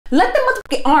Let them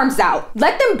motherfucking arms out.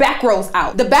 Let them back rolls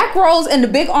out. The back rolls and the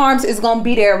big arms is gonna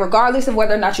be there regardless of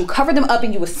whether or not you cover them up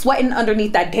and you was sweating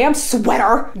underneath that damn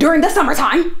sweater during the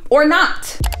summertime or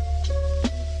not.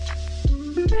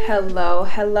 Hello,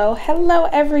 hello, hello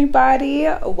everybody.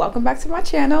 Welcome back to my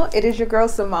channel. It is your girl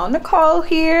Simone Nicole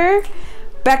here.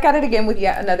 Back at it again with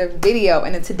yet another video.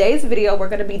 And in today's video, we're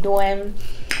gonna be doing,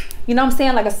 you know what I'm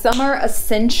saying, like a summer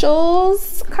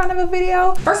essentials kind of a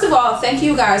video. First of all, thank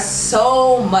you guys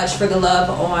so much for the love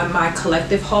on my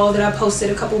collective haul that I posted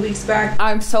a couple weeks back.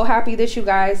 I'm so happy that you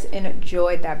guys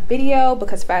enjoyed that video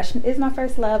because fashion is my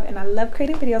first love and I love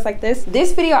creating videos like this.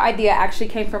 This video idea actually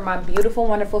came from my beautiful,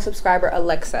 wonderful subscriber,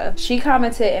 Alexa. She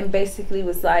commented and basically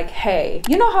was like, hey,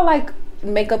 you know how like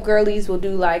makeup girlies will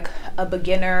do like a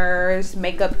beginner's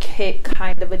makeup kit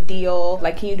kind of a deal?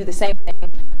 Like, can you do the same thing,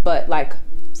 but like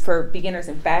for beginners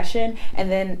in fashion, and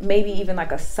then maybe even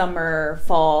like a summer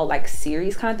fall like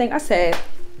series kind of thing? I said,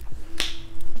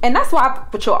 and that's why I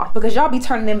fuck with y'all, because y'all be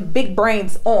turning them big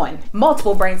brains on,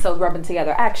 multiple brain cells rubbing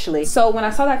together actually. So when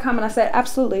I saw that comment, I said,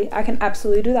 absolutely, I can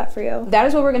absolutely do that for you. That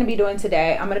is what we're gonna be doing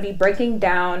today. I'm gonna be breaking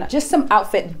down just some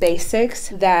outfit basics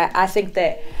that I think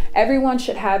that everyone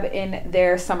should have in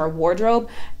their summer wardrobe.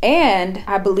 And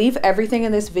I believe everything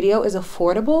in this video is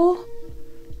affordable.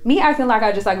 Me acting like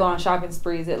I just like go on shopping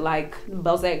sprees at like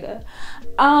Bozega.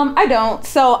 I don't.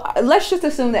 So let's just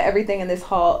assume that everything in this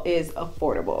haul is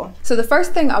affordable. So the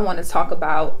first thing I want to talk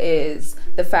about is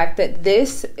the fact that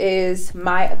this is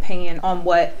my opinion on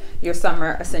what your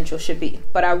summer essential should be.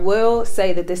 But I will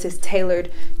say that this is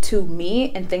tailored to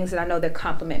me and things that I know that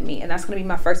compliment me. And that's going to be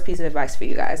my first piece of advice for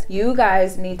you guys. You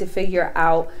guys need to figure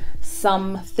out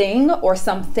something or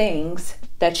some things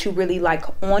that you really like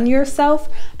on yourself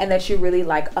and that you really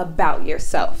like about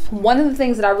yourself. One of the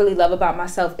things that I really love about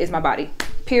myself is my body.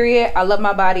 Period. I love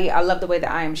my body. I love the way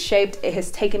that I am shaped. It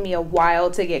has taken me a while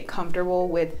to get comfortable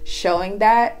with showing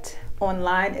that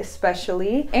online,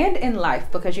 especially, and in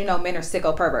life, because you know men are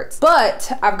sicko perverts.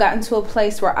 But I've gotten to a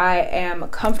place where I am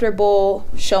comfortable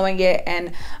showing it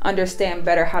and understand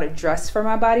better how to dress for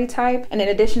my body type. And in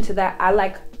addition to that, I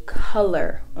like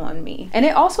color on me, and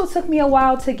it also took me a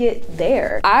while to get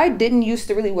there. I didn't used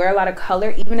to really wear a lot of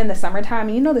color even in the summertime,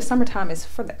 and you know the summertime is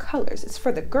for the colors. It's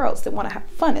for the girls that want to have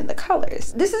fun in the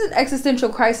colors. This is an existential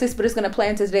crisis, but it's going to play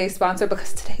into today's sponsor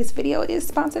because today's video is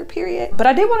sponsored, period. But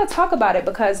I did want to talk about it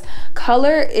because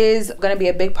color is going to be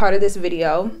a big part of this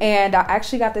video, and I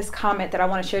actually got this comment that I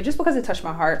want to share just because it touched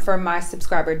my heart from my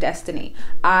subscriber Destiny.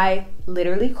 I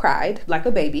literally cried like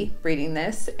a baby reading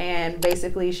this, and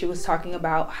basically she was talking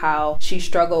about how she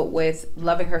struggled with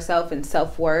loving herself and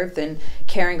self-worth and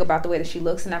caring about the way that she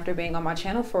looks. And after being on my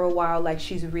channel for a while, like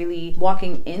she's really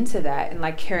walking into that and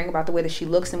like caring about the way that she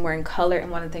looks and wearing color.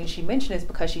 And one of the things she mentioned is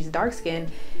because she's dark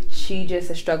skinned, she just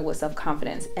has struggled with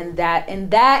self-confidence, and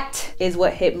that is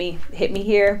what hit me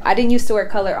here. I didn't used to wear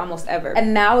color almost ever,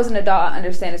 and now as an adult I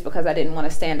understand it's because I didn't want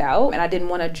to stand out and I didn't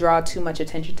want to draw too much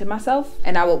attention to myself,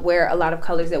 and I would wear a lot of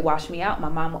colors that wash me out. My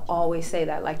mom will always say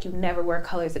that, like, you never wear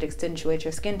colors that accentuate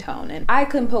your skin tone, and I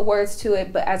couldn't put words to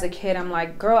it, but as a kid I'm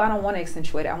like, girl, I don't want to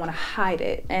accentuate it, I want to hide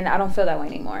it, and I don't feel that way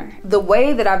anymore. The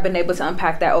way that I've been able to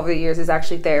unpack that over the years is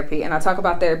actually therapy, and I talk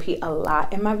about therapy a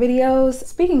lot in my videos.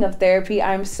 Speaking of therapy,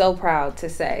 I'm so proud to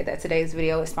say that today's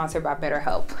video is sponsored by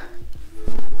BetterHelp.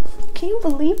 Can you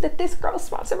believe that this girl is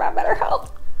sponsored by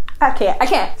BetterHelp? I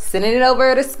can't. Sending it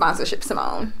over to sponsorship,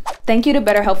 Simone. Thank you to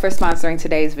BetterHelp for sponsoring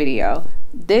today's video.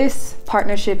 This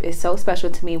partnership is so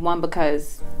special to me, one,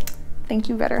 because thank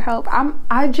you, BetterHelp.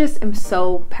 I just am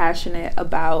so passionate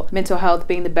about mental health,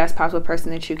 being the best possible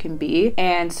person that you can be.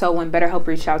 And so when BetterHelp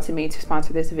reached out to me to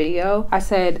sponsor this video, I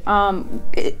said,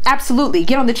 absolutely,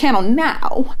 get on the channel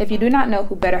now. If you do not know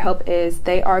who BetterHelp is,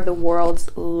 they are the world's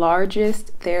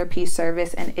largest therapy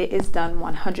service, and it is done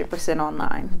 100%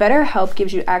 online. BetterHelp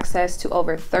gives you access to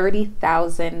over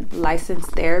 30,000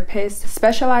 licensed therapists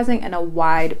specializing in a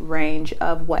wide range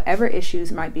of whatever issues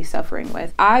you might be suffering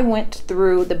with. I went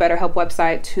through the BetterHelp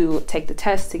website to take the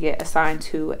test to get assigned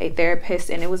to a therapist,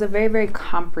 and it was a very, very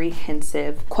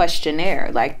comprehensive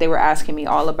questionnaire. Like, they were asking me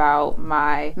all about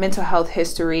my mental health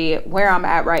history, where I'm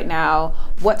at right now,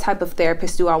 what type of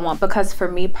therapist do I want, because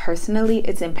for me personally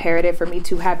it's imperative for me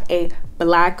to have a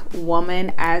Black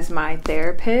woman as my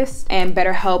therapist, and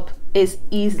BetterHelp is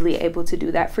easily able to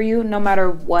do that for you, no matter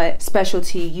what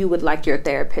specialty you would like your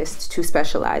therapist to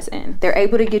specialize in. They're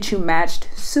able to get you matched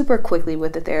super quickly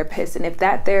with the therapist, and if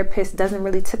that therapist doesn't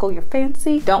really tickle your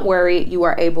fancy, don't worry, you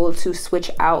are able to switch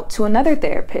out to another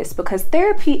therapist, because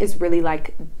therapy is really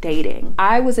like dating.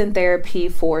 I was in therapy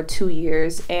for 2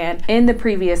 years, and in the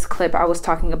previous clip I was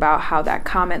talking about how that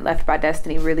comment left by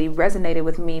Destiny really resonated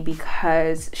with me,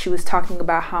 because she was talking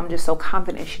about how I'm just so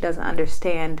confident she doesn't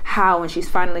understand how, and she's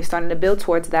finally starting to build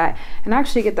towards that. And I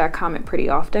actually get that comment pretty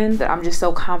often, that I'm just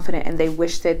so confident and they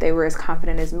wish that they were as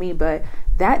confident as me, but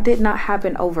that did not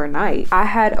happen overnight. I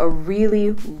had a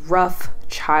really rough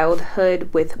childhood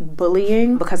with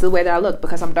bullying because of the way that I look,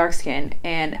 because I'm dark skinned,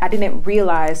 and I didn't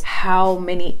realize how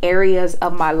many areas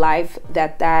of my life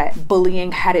that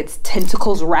bullying had its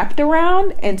tentacles wrapped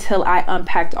around until I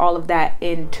unpacked all of that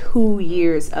in 2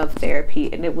 years of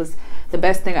therapy, and it was the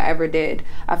best thing I ever did.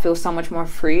 I feel so much more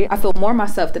free. I feel more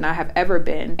myself than I have ever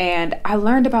been. And I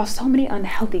learned about so many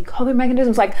unhealthy coping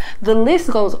mechanisms. Like, the list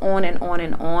goes on and on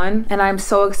and on. And I'm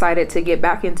so excited to get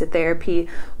back into therapy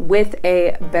with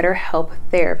a BetterHelp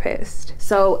therapist.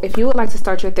 So if you would like to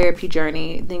start your therapy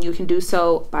journey, then you can do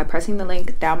so by pressing the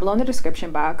link down below in the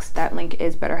description box. That link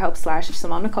is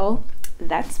BetterHelp/Simone Nicole.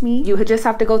 That's me. You just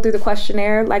have to go through the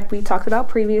questionnaire like we talked about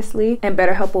previously, and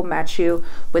BetterHelp will match you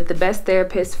with the best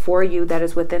therapist for you that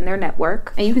is within their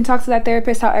network. And you can talk to that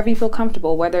therapist however you feel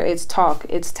comfortable, whether it's talk,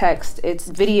 it's text, it's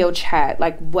video chat,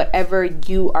 like whatever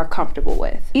you are comfortable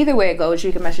with. Either way it goes,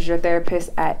 you can message your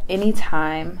therapist at any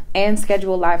time and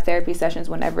schedule live therapy sessions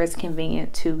whenever it's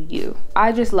convenient to you.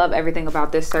 I just love everything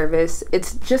about this service.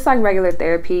 It's just like regular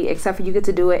therapy, except for you get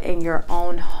to do it in your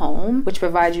own home, which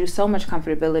provides you so much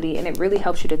comfortability, and it really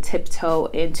helps you to tiptoe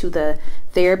into the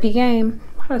therapy game.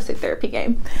 How do I say therapy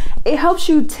game? It helps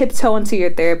you tiptoe into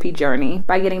your therapy journey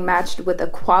by getting matched with a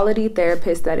quality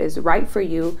therapist that is right for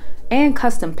you and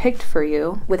custom picked for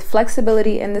you, with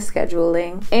flexibility in the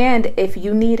scheduling. And if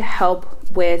you need help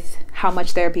with how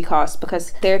much therapy costs,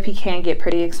 because therapy can get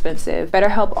pretty expensive,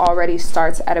 BetterHelp already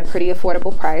starts at a pretty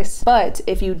affordable price. But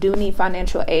if you do need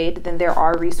financial aid, then there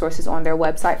are resources on their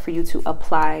website for you to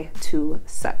apply to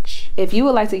such. If you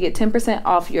would like to get 10%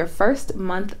 off your first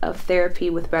month of therapy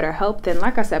with BetterHelp, then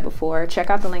like I said before, check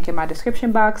out the link in my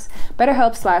description box,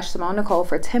 BetterHelp/Simone Nicole,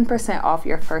 for 10% off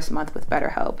your first month with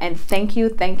BetterHelp. And thank you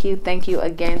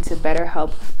again to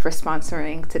BetterHelp for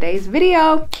sponsoring today's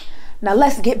video. Now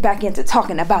let's get back into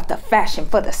talking about the fashion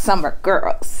for the summer,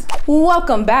 girls.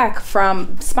 Welcome back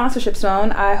from Sponsorship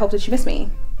Simone. I hope that you miss me.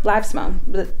 Live Simone,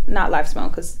 but not live Simone,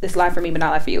 because it's live for me but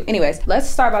not live for you. Anyways, let's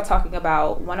start by talking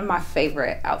about one of my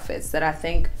favorite outfits that I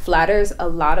think flatters a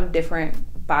lot of different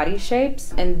body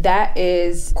shapes, and that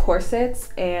is corsets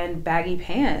and baggy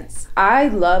pants. I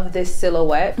love this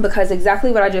silhouette because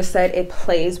exactly what I just said, it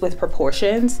plays with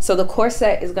proportions. So the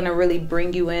corset is gonna really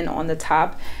bring you in on the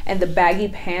top, and the baggy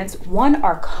pants, one,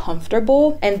 are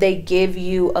comfortable and they give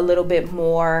you a little bit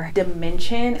more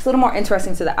dimension. It's a little more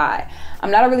interesting to the eye.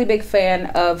 I'm not a really big fan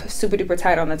of super duper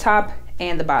tight on the top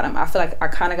and the bottom. I feel like I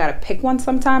kind of gotta pick one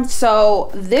sometimes.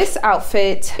 So this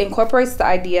outfit incorporates the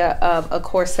idea of a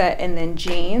corset and then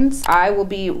jeans. I will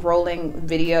be rolling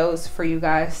videos for you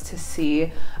guys to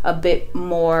see a bit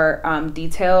more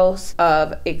details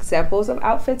of examples of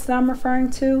outfits that I'm referring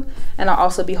to, and I'll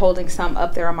also be holding some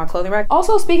up there on my clothing rack.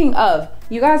 Also, speaking of,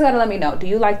 you guys gotta let me know, do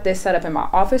you like this setup in my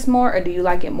office more, or do you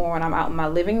like it more when I'm out in my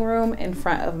living room in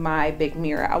front of my big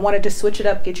mirror? I wanted to switch it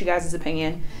up, get you guys'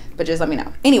 opinion, but just let me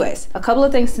know. Anyways, a couple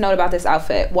of things to note about this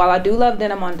outfit. While I do love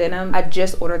denim on denim, I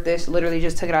just ordered this, literally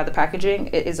just took it out of the packaging.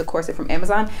 It is a corset from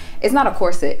Amazon. It's not a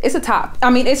corset, it's a top.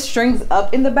 I mean, it strings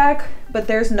up in the back, but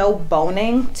there's no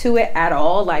boning to it at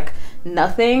all, like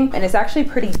nothing, and it's actually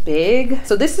pretty big.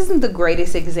 So this isn't the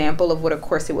greatest example of what a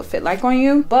corset would fit like on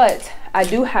you, but I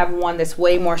do have one that's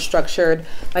way more structured,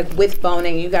 like with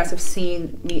boning. You guys have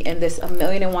seen me in this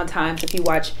 1,000,001 times. If you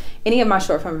watch any of my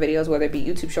short form videos, whether it be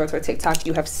YouTube shorts or TikTok,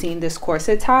 you have seen this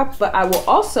corset top. But I will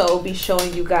also be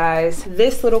showing you guys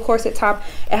this little corset top.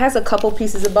 It has a couple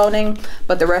pieces of boning,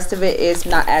 but the rest of it is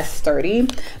not as sturdy,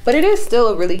 but it is still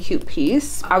a really cute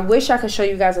piece. I wish I could show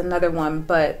you guys another one,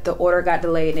 but the order got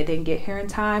delayed and it didn't get here in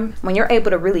time. When you're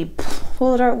able to really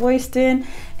pull that waist in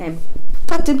and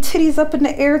put them titties up in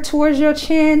the air towards your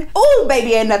chin, oh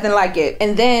baby, ain't nothing like it.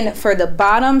 And then for the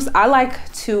bottoms, I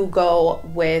like to go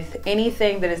with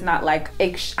anything that is not like,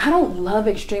 I don't love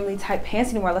extremely tight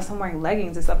pants anymore unless I'm wearing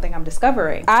leggings. It's something I'm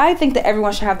discovering. I think that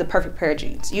everyone should have the perfect pair of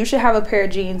jeans. You should have a pair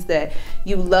of jeans that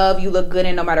you love, you look good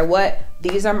in no matter what.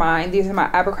 These are mine. These are my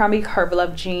Abercrombie Curve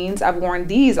Love jeans. I've worn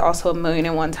these also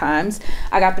 1,000,001 times.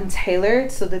 I got them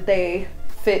tailored so that they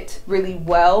fit really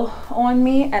well on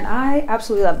me, and I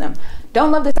absolutely love them.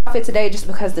 Don't love this outfit today just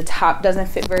because the top doesn't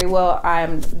fit very well.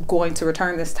 I'm going to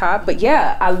return this top. But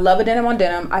yeah, I love a denim on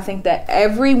denim. I think that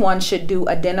everyone should do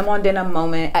a denim on denim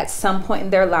moment at some point in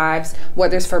their lives,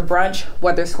 whether it's for brunch,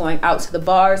 whether it's going out to the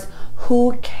bars.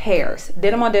 Who cares?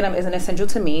 Denim on denim is an essential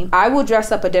to me. I will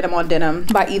dress up a denim on denim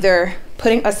by either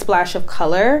putting a splash of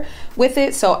color with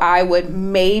it. So I would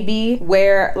maybe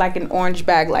wear like an orange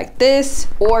bag like this,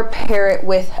 or pair it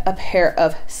with a pair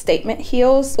of statement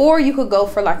heels. Or you could go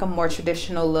for like a more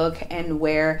traditional look and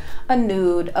wear a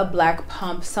nude, a black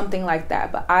pump, something like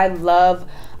that. But I love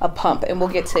a pump, and we'll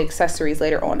get to accessories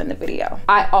later on in the video.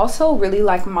 I also really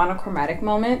like monochromatic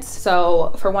moments.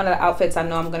 So for one of the outfits, I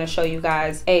know I'm gonna show you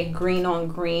guys a green on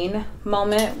green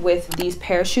moment with these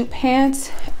parachute pants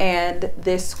and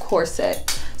this corset.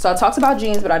 So I talked about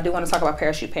jeans, but I do want to talk about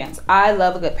parachute pants. I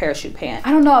love a good parachute pant.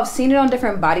 I don't know, I've seen it on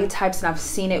different body types and I've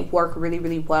seen it work really,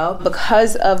 really well.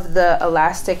 Because of the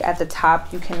elastic at the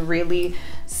top, you can really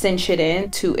cinch it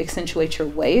in to accentuate your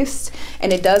waist,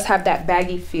 and it does have that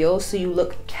baggy feel, so you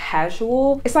look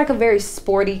casual. It's like a very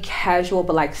sporty, casual,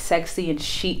 but like sexy and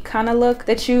chic kind of look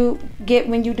that you get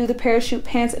when you do the parachute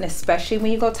pants, and especially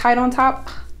when you go tight on top,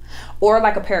 or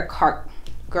like a pair of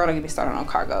girl, don't get me started on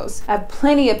cargos. I have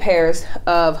plenty of pairs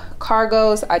of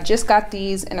cargos. I just got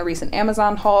these in a recent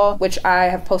Amazon haul, which I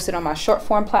have posted on my short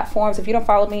form platforms. If you don't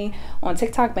follow me on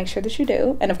TikTok, make sure that you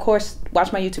do. And of course,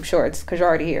 watch my YouTube shorts, because you're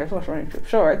already here. Watch my YouTube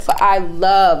shorts. But I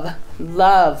love,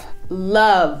 love,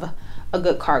 love a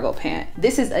good cargo pant.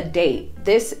 This is a date.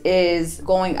 This is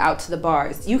going out to the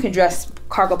bars. You can dress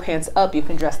cargo pants up, you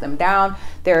can dress them down.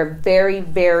 They're a very,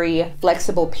 very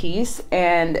flexible piece,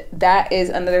 and that is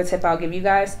another tip I'll give you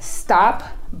guys. Stop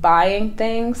buying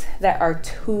things that are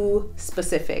too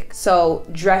specific. So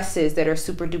dresses that are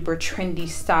super duper trendy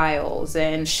styles,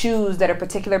 and shoes that are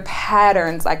particular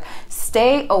patterns. Like,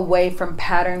 stay away from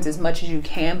patterns as much as you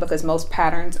can, because most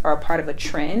patterns are a part of a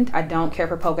trend. I don't care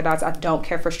for polka dots. I don't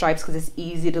care for stripes, because it's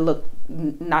easy to look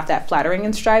not that flattering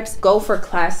in stripes. Go for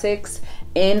classics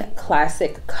in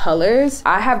classic colors.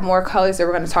 I have more colors that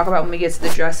we're going to talk about when we get to the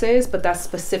dresses, but that's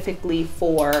specifically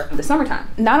for the summertime.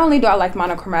 Not only do I like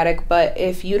monochromatic, but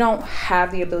if you don't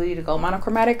have the ability to go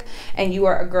monochromatic and you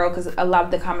are a girl, because a lot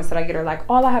of the comments that I get are like,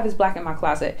 all I have is black in my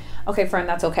closet. Okay, friend,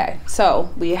 that's okay. So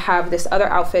we have this other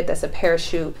outfit that's a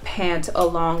parachute pant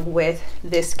along with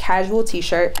this casual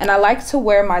t-shirt, and I like to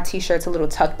wear my t-shirts a little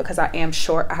tucked because I am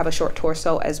short. I have a short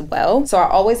torso as well, so I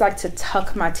always like to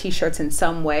tuck my t-shirts in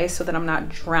some way so that I'm not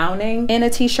drowning in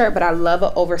a t-shirt. But I love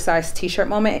an oversized t-shirt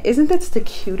moment. Isn't this the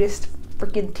cutest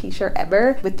freaking t-shirt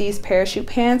ever with these parachute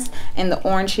pants and the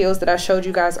orange heels that I showed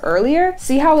you guys earlier?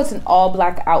 See how it's an all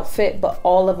black outfit, but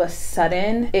all of a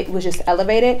sudden it was just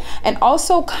elevated? And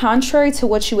also, contrary to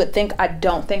what you would think, I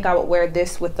don't think I would wear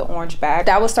this with the orange bag.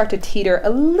 That would start to teeter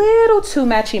a little too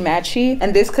matchy,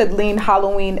 and this could lean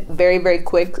Halloween very, very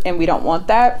quick, and we don't want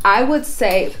that. I would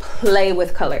say play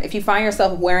with color. If you find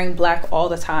yourself wearing black all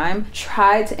the time,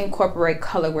 try to incorporate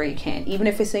color where you can. Even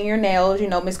if it's in your nails, you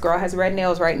know, Miss Girl has red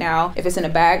nails right now. If it's in a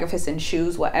bag, if it's in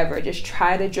shoes, whatever, just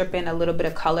try to drip in a little bit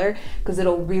of color, because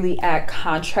it'll really add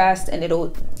contrast and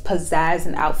it'll pizzazz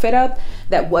an outfit up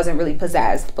that wasn't really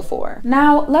pizzazzed before.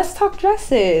 Now let's talk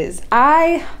dresses.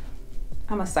 I'm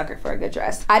a sucker for a good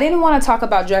dress. I didn't want to talk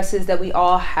about dresses that we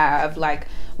all have. Like,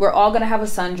 we're all gonna have a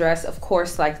sundress, of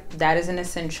course, like that is an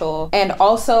essential. And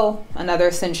also another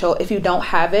essential, if you don't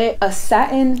have it, a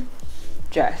satin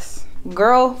dress.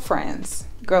 Girlfriends.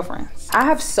 I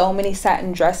have so many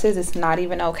satin dresses, it's not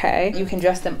even okay. You can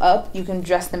dress them up, you can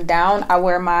dress them down. I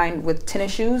wear mine with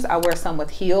tennis shoes, I wear some with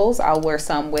heels, I'll wear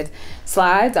some with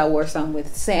slides, I'll wear some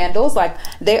with sandals. Like,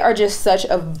 they are just such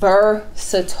a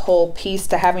versatile piece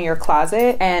to have in your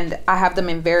closet, and I have them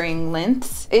in varying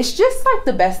lengths. It's just like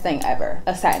the best thing ever,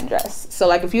 a satin dress. So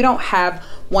like, if you don't have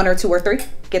one or two or three,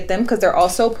 get them, because they're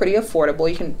also pretty affordable.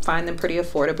 You can find them pretty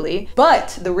affordably.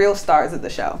 But the real stars of the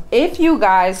show, if you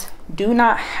guys do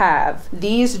not have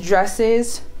these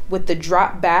dresses with the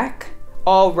drop back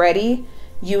already,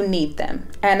 you need them.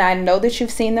 And I know that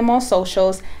you've seen them on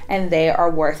socials, and they are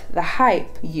worth the hype.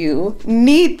 You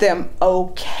need them,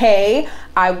 okay?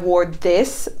 I wore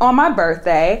this on my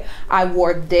birthday. I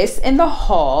wore this in the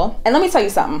haul. And let me tell you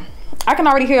something. I can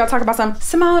already hear y'all talk about something.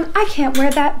 Simone, I can't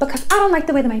wear that because I don't like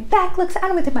the way that my back looks. I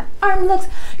don't like the way my arm looks.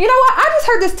 You know what? I just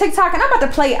heard this TikTok, and I'm about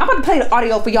to play it. I'm about to play the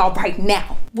audio for y'all right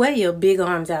now. Wear your big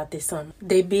arms out this summer.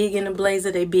 They big in the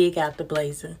blazer, they big out the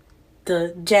blazer.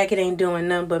 the jacket ain't doing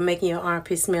nothing but making your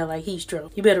armpit smell like heat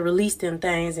stroke. You better release them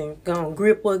things and go and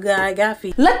grip what God got for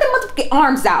you. Let them motherfucking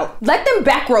arms out. Let them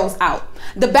back rolls out.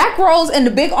 The back rolls and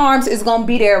the big arms is gonna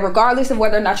be there regardless of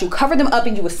whether or not you cover them up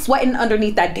and you was sweating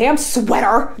underneath that damn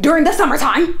sweater during the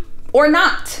summertime or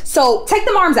not. So take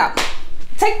them arms out.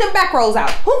 Take them back rolls out.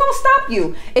 Who gonna stop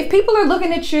you? If people are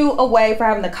looking at you away for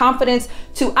having the confidence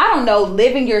to, I don't know,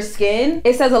 live in your skin,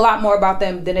 it says a lot more about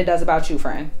them than it does about you,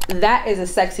 friend. That is a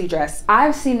sexy dress.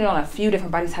 I've seen it on a few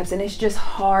different body types and it's just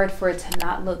hard for it to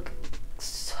not look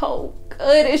so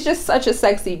good. It's just such a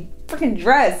sexy freaking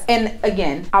dress. And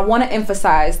again, I want to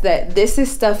emphasize that this is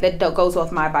stuff that goes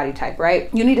with my body type, right?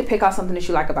 You need to pick out something that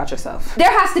you like about yourself. There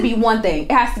has to be one thing.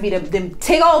 It has to be them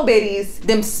tig old bitties,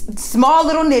 them small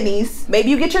little ninnies. Maybe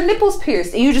you get your nipples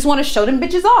pierced and you just want to show them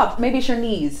bitches off. Maybe it's your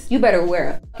knees. You better wear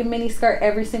a fucking mini skirt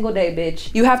every single day,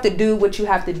 bitch. You have to do what you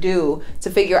have to do to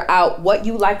figure out what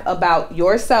you like about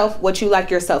yourself, what you like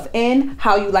yourself in,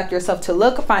 how you like yourself to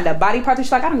look. Find a body part that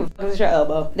you like. I don't give a fuck if it's your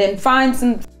elbow. Then find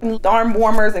some arm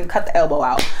warmers and cut the elbow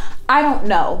out. I don't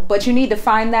know, but you need to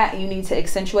find that and you need to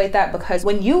accentuate that, because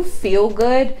when you feel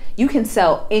good, you can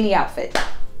sell any outfit,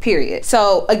 period.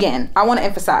 So again, I want to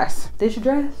emphasize this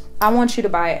dress. I want you to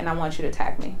buy it and I want you to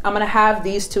tag me. I'm gonna have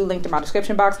these two linked in my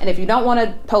description box. And if you don't want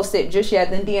to post it just yet,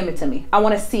 then DM it to me. I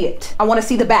want to see it. I want to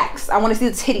see the backs. I want to see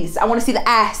the titties. I want to see the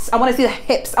ass. I want to see the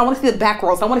hips. I want to see the back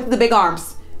rolls. I want to see the big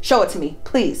arms. Show it to me,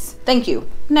 please. Thank you.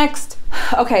 Next.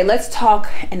 Okay, let's talk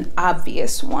an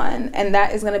obvious one, and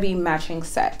that is gonna be matching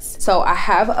sets. So I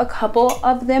have a couple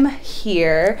of them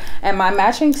here, and my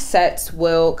matching sets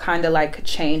will kind of like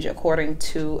change according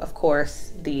to, of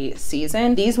course, the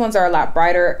season. These ones are a lot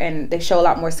brighter and they show a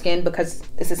lot more skin because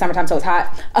it's the summertime, so it's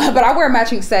hot. But I wear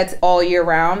matching sets all year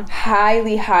round.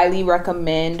 Highly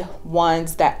recommend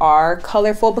ones that are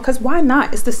colorful, because why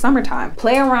not? It's the summertime.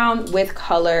 Play around with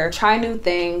color, try new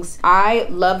things. I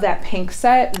love that pink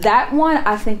set. That one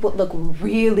I think would look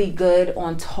really good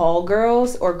on tall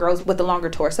girls or girls with a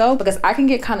longer torso, because I can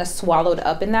get kind of swallowed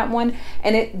up in that one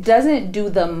and it doesn't do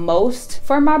the most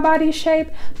for my body shape,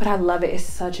 but I love it. It's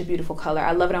such a beautiful color.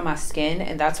 I love it on my skin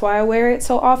and that's why I wear it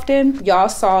so often. Y'all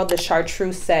saw the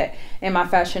chartreuse set in my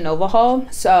Fashion Nova haul,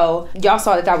 so y'all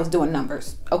saw that was doing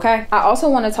numbers, okay? I also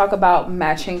want to talk about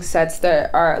matching sets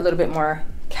that are a little bit more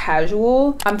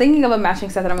casual. I'm thinking of a matching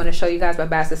set that I'm going to show you guys by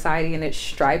Bad Society, and it's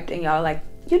striped, and y'all like,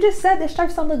 you just said the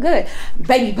stripes don't look good.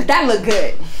 Baby, but that look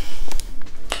good.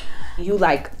 You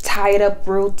like tie it up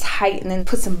real tight and then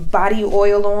put some body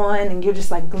oil on and you're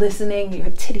just like glistening, your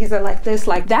titties are like this.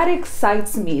 Like, that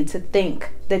excites me to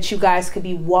think that you guys could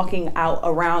be walking out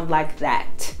around like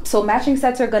that. So matching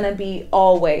sets are gonna be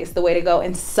always the way to go,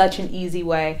 and such an easy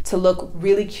way to look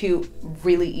really cute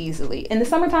really easily in the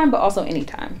summertime, but also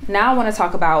anytime. Now I want to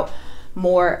talk about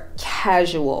more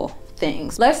casual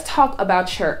things. Let's talk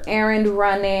about your errand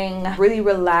running, really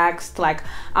relaxed, like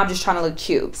I'm just trying to look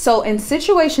cute. So in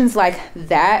situations like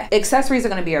that, accessories are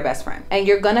gonna be your best friend, and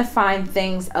you're gonna find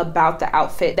things about the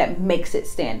outfit that makes it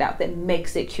stand out, that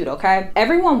makes it cute, okay?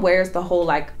 Everyone wears the whole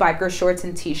like biker shorts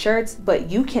and t-shirts, but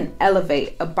you can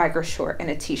elevate a biker short and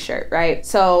a t-shirt, right?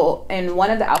 So in one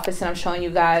of the outfits that I'm showing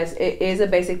you guys, it is a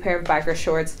basic pair of biker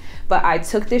shorts, but I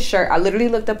took this shirt, I literally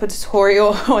looked up a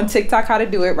tutorial on TikTok how to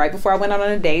do it right before I went out on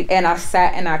a date, and I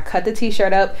sat and I cut the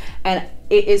t-shirt up, and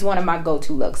it is one of my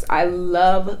go-to looks. I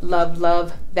love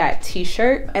that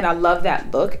t-shirt and I love that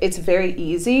look. It's very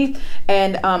easy.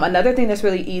 And another thing that's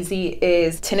really easy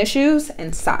is tennis shoes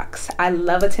and socks. I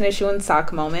love a tennis shoe and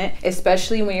sock moment,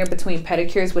 especially when you're between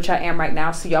pedicures, which I am right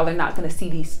now, so y'all are not gonna see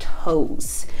these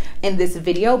toes in this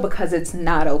video because it's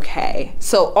not okay.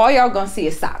 So all y'all gonna see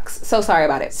is socks. So sorry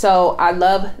about it. So I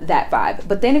love that vibe.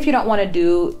 But then if you don't wanna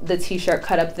do the t-shirt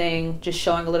cut up thing, just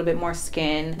showing a little bit more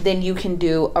skin, then you can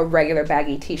do a regular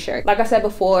baggy t-shirt. Like I said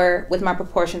before, with my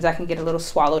proportions, I can get a little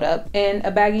swallowed up in a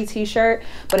baggy t-shirt.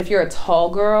 But if you're a tall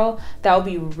girl, that would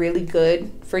be really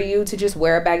good for you to just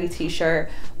wear a baggy t-shirt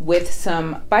with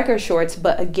some biker shorts.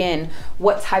 But again,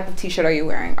 what type of t-shirt are you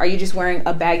wearing? Are you just wearing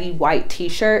a baggy white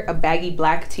t-shirt, a baggy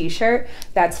black t-shirt?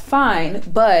 That's fine.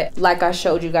 But like I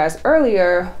showed you guys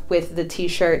earlier with the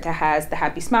t-shirt that has the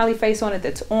happy smiley face on it,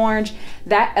 that's orange,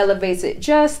 that elevates it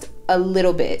just a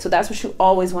little bit. So that's what you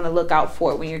always want to look out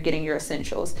for when you're getting your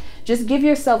essentials. Just give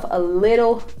yourself a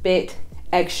little bit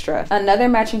extra. Another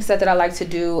matching set that I like to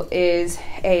do is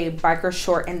a biker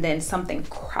short and then something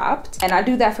cropped, and I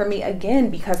do that for me again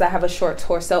because I have a short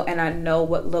torso and I know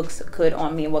what looks good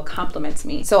on me and what compliments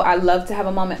me. So I love to have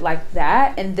a moment like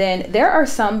that. And then there are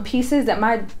some pieces that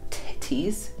my titties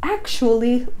panties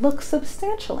actually look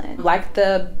substantial in. Like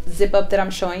the zip up that I'm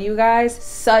showing you guys,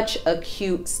 such a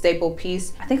cute staple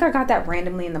piece. I think I got that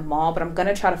randomly in the mall, but I'm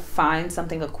gonna try to find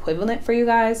something equivalent for you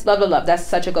guys. Love, love, love. That's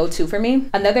such a go-to for me.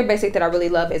 Another basic that I really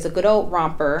love is a good old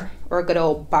romper or a good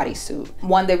old bodysuit.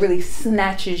 One that really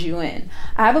snatches you in.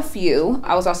 I have a few.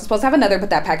 I was also supposed to have another, but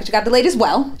that package got delayed as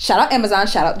well. Shout out Amazon,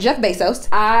 shout out Jeff Bezos.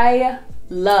 I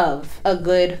love a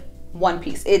good one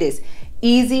piece. It is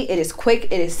easy, it is quick,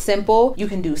 it is simple. You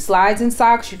can do slides and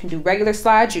socks, you can do regular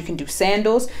slides, you can do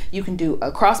sandals, you can do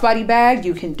a crossbody bag,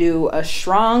 you can do a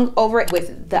shrong over it.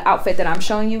 With the outfit that I'm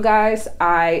showing you guys,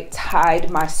 I tied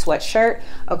my sweatshirt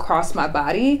across my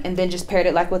body and then just paired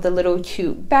it like with a little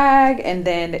cute bag, and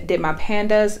then did my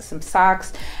pandas, some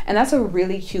socks, and that's a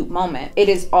really cute moment. It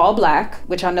is all black,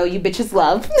 which I know you bitches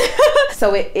love.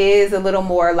 So it is a little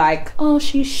more like, oh,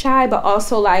 she's shy, but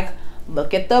also like,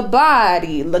 look at the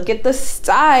body, look at the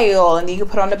style, and you can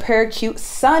put on a pair of cute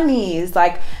sunnies.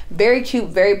 Like, very cute,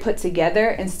 very put together,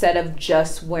 instead of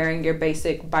just wearing your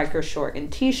basic biker short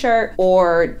and t-shirt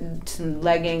or some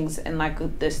leggings and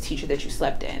like this t-shirt that you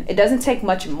slept in. It doesn't take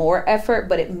much more effort,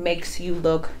 but it makes you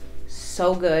look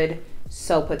so good,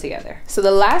 so put together. So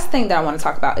the last thing that I want to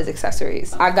talk about is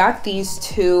accessories. I got these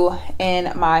two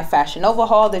in my Fashion Nova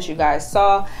haul that you guys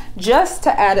saw, just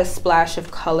to add a splash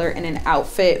of color in an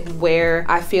outfit where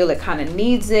I feel it kind of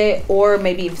needs it, or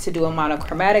maybe to do a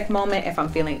monochromatic moment. If I'm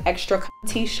feeling extra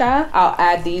shy, I'll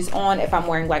add these on if I'm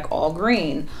wearing like all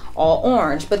green, all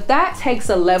orange. But that takes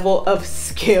a level of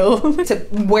skill to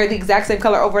wear the exact same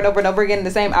color over and over and over again in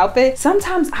the same outfit.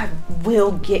 Sometimes I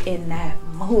will get in that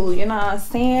mood, you know what I'm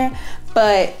saying?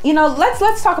 But you know,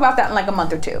 let's talk about that in like a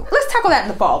month or two. Let's tackle that in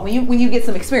the fall when you get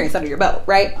some experience under your belt,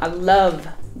 right? I love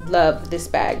this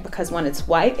bag because when it's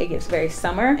white, it gets very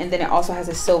summer, and then it also has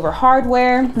a silver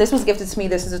hardware. This was gifted to me.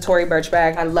 This is a Tory Burch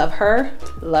bag. I love her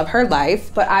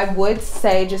life. But I would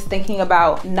say, just thinking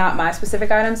about not my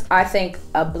specific items, I think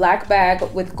a black bag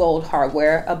with gold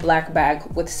hardware, a black bag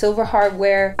with silver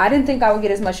hardware. I didn't think I would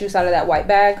get as much use out of that white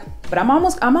bag, but I'm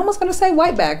almost gonna say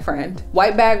white bag, friend.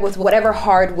 White bag with whatever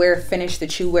hardware finish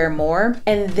that you wear more.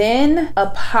 And then a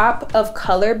pop of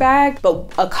color bag,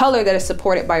 but a color that is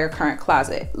supported by your current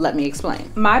closet. Let me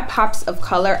explain. My pops of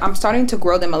color, I'm starting to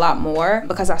grow them a lot more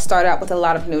because I started out with a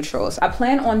lot of neutrals. I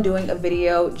plan on doing a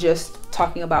video just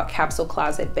talking about capsule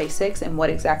closet basics and what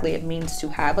exactly it means to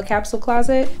have a capsule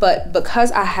closet. But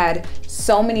because I had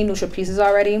so many neutral pieces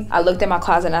already, I looked at my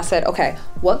closet and I said, okay,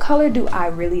 what color do I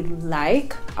really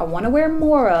like? I want to wear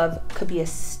more of, could be a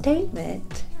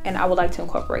statement, and I would like to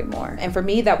incorporate more. And for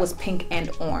me, that was pink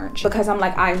and orange, because I'm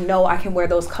like, I know I can wear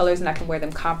those colors and I can wear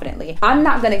them confidently. I'm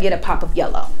not gonna get a pop of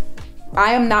yellow.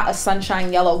 I am not a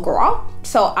sunshine yellow girl,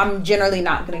 so I'm generally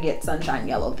not gonna get sunshine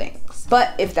yellow things.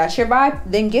 But if that's your vibe,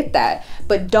 then get that.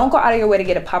 But don't go out of your way to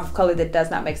get a pop of color that does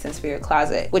not make sense for your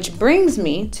closet. Which brings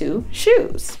me to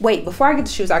shoes. Wait, before I get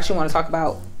to shoes, I actually want to talk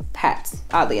about hats,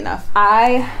 oddly enough.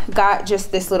 I got just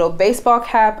this little baseball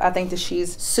cap. I think that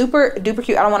she's super duper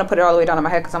cute. I don't want to put it all the way down on my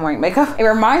head because I'm wearing makeup. It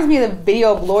reminds me of the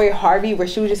video of Lori Harvey where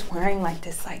she was just wearing like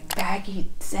this like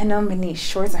baggy denim and these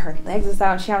shorts and her legs was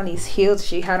out and she had on these heels.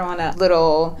 She had on a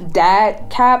little dad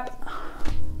cap.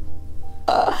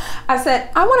 I said,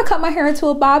 I want to cut my hair into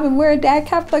a bob and wear a dad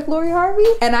cap like Lori Harvey.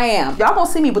 And I am. Y'all gonna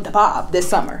see me with the bob this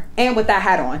summer and with that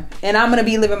hat on. And I'm gonna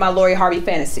be living my Lori Harvey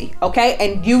fantasy, okay?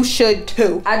 And you should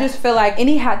too. I just feel like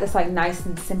any hat that's like nice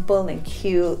and simple and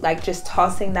cute, like just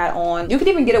tossing that on. You could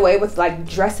even get away with like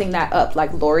dressing that up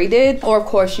like Lori did. Or of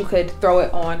course you could throw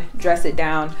it on, dress it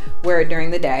down, wear it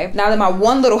during the day. Now that my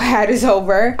one little hat is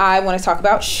over, I want to talk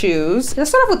about shoes. Let's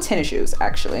start off with tennis shoes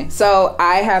actually. So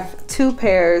I have two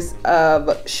pairs of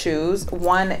shoes.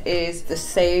 One is the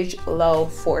Sage Low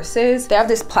Forces. They have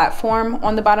this platform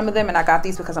on the bottom of them and I got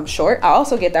these because I'm short. I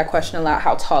also get that question a lot,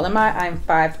 how tall am I? I'm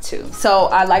 5'2". So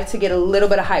I like to get a little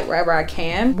bit of height wherever I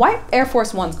can. White Air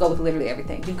Force Ones go with literally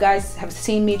everything. You guys have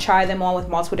seen me try them on with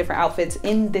multiple different outfits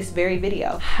in this very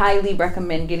video. Highly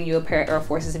recommend getting you a pair of Air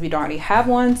Forces if you don't already have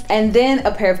ones. And then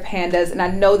a pair of Pandas. And I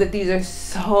know that these are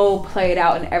so played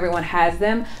out and everyone has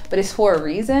them, but it's for a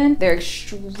reason. They're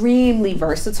extremely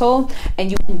versatile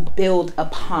and you can build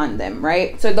upon them,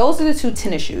 right? So those are the two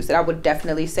tennis shoes that I would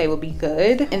definitely say would be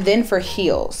good. And then for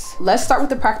heels, let's start with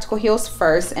the practical heels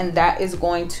first, and that is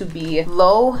going to be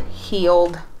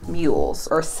low-heeled mules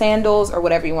or sandals or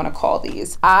whatever you want to call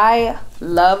these. I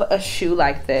Love a shoe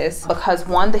like this because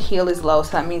one, the heel is low,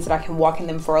 so that means that I can walk in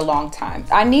them for a long time.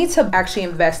 I need to actually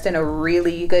invest in a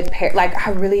really good pair. Like,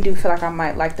 I really do feel like I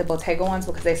might like the Bottega ones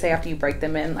because they say after you break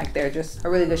them in, like, they're just a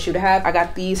really good shoe to have. I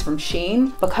got these from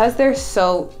Shein. Because they're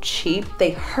so cheap,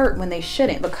 they hurt when they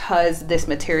shouldn't because this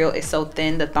material is so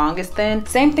thin, the thong is thin.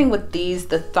 Same thing with these,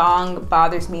 the thong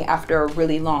bothers me after a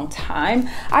really long time.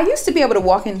 I used to be able to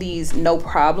walk in these no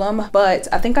problem, but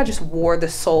I think I just wore the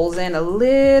soles in a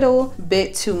little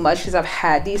bit too much because I've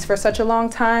had these for such a long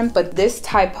time. But this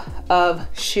type of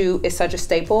shoe is such a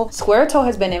staple. Square toe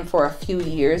has been in for a few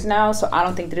years now, so I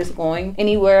don't think that it's going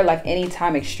anywhere like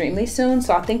anytime extremely soon.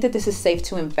 So I think that this is safe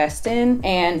to invest in,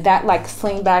 and that like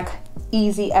sling back,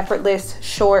 easy, effortless,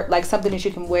 short, like something that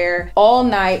you can wear all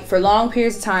night for long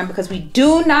periods of time, because we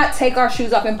do not take our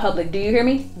shoes off in public. Do you hear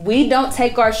me? We don't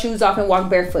take our shoes off and walk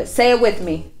barefoot. Say it with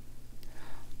me.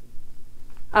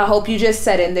 I hope you just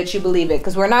said it and that you believe it,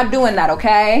 because we're not doing that,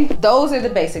 okay? Those are the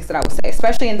basics that I would say,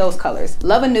 especially in those colors.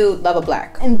 Love a nude, love a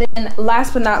black. And then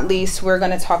last but not least, we're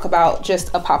gonna talk about just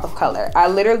a pop of color. I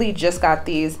literally just got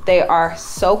these. They are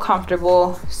so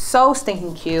comfortable, so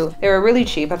stinking cute. They were really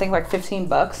cheap, I think like 15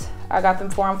 bucks. I got them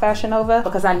for on Fashion Nova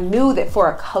because I knew that for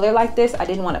a color like this, I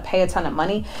didn't want to pay a ton of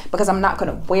money because I'm not going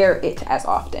to wear it as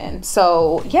often.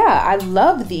 So yeah, I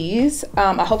love these.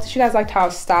 I hope that you guys liked how I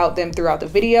styled them throughout the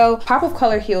video. Pop of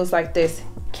color heels like this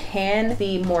can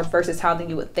be more versatile than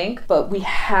you would think, but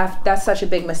that's such a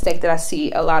big mistake that I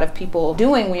see a lot of people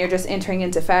doing when you're just entering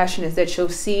into fashion, is that you'll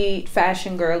see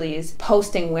fashion girlies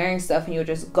posting wearing stuff and you'll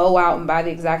just go out and buy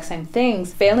the exact same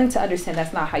things, failing to understand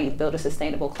that's not how you build a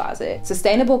sustainable closet.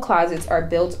 Sustainable closets are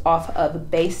built off of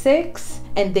basics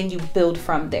and then you build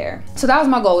from there. So that was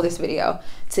my goal with this video,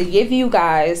 to give you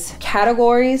guys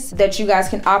categories that you guys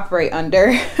can operate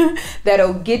under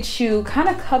that'll get you kind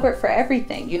of covered for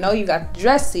everything. You know, you got the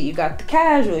dressy, you got the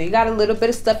casual, you got a little bit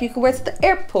of stuff you can wear to the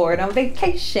airport, on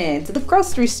vacation, to the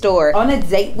grocery store, on a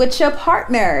date with your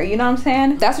partner. You know what I'm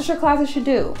saying? That's what your closet should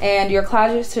do. And your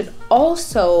closet should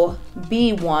also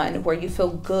be one where you feel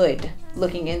good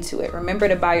looking into it. Remember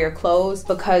to buy your clothes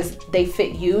because they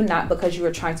fit you, not because you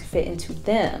are trying to fit into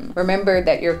them. Remember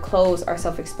that your clothes are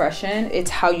self-expression. It's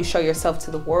how you show yourself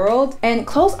to the world. And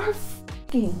clothes are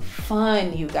fucking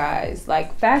fun, you guys.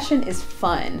 Like, fashion is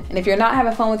fun. And if you're not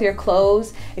having fun with your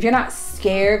clothes, if you're not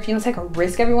scared, if you don't take a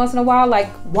risk every once in a while, like,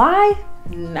 why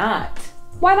not?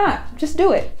 Why not? Just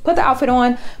do it. Put the outfit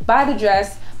on, buy the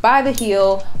dress, buy the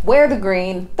heel, wear the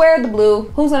green, wear the blue.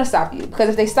 Who's gonna stop you? Because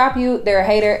if they stop you, they're a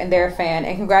hater and they're a fan.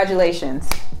 And congratulations,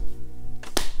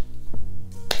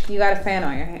 you got a fan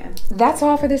on your hand. That's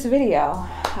all for this video.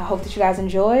 I hope that you guys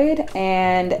enjoyed,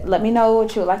 and let me know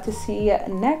what you would like to see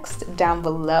next down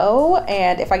below.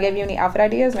 And if I gave you any outfit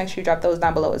ideas, make sure you drop those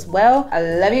down below as well. I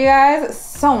love you guys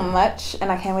so much,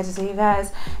 and I can't wait to see you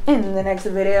guys in the next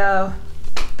video.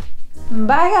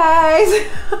 Bye guys.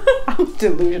 I'm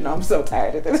delusional. I'm so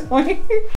tired at this point.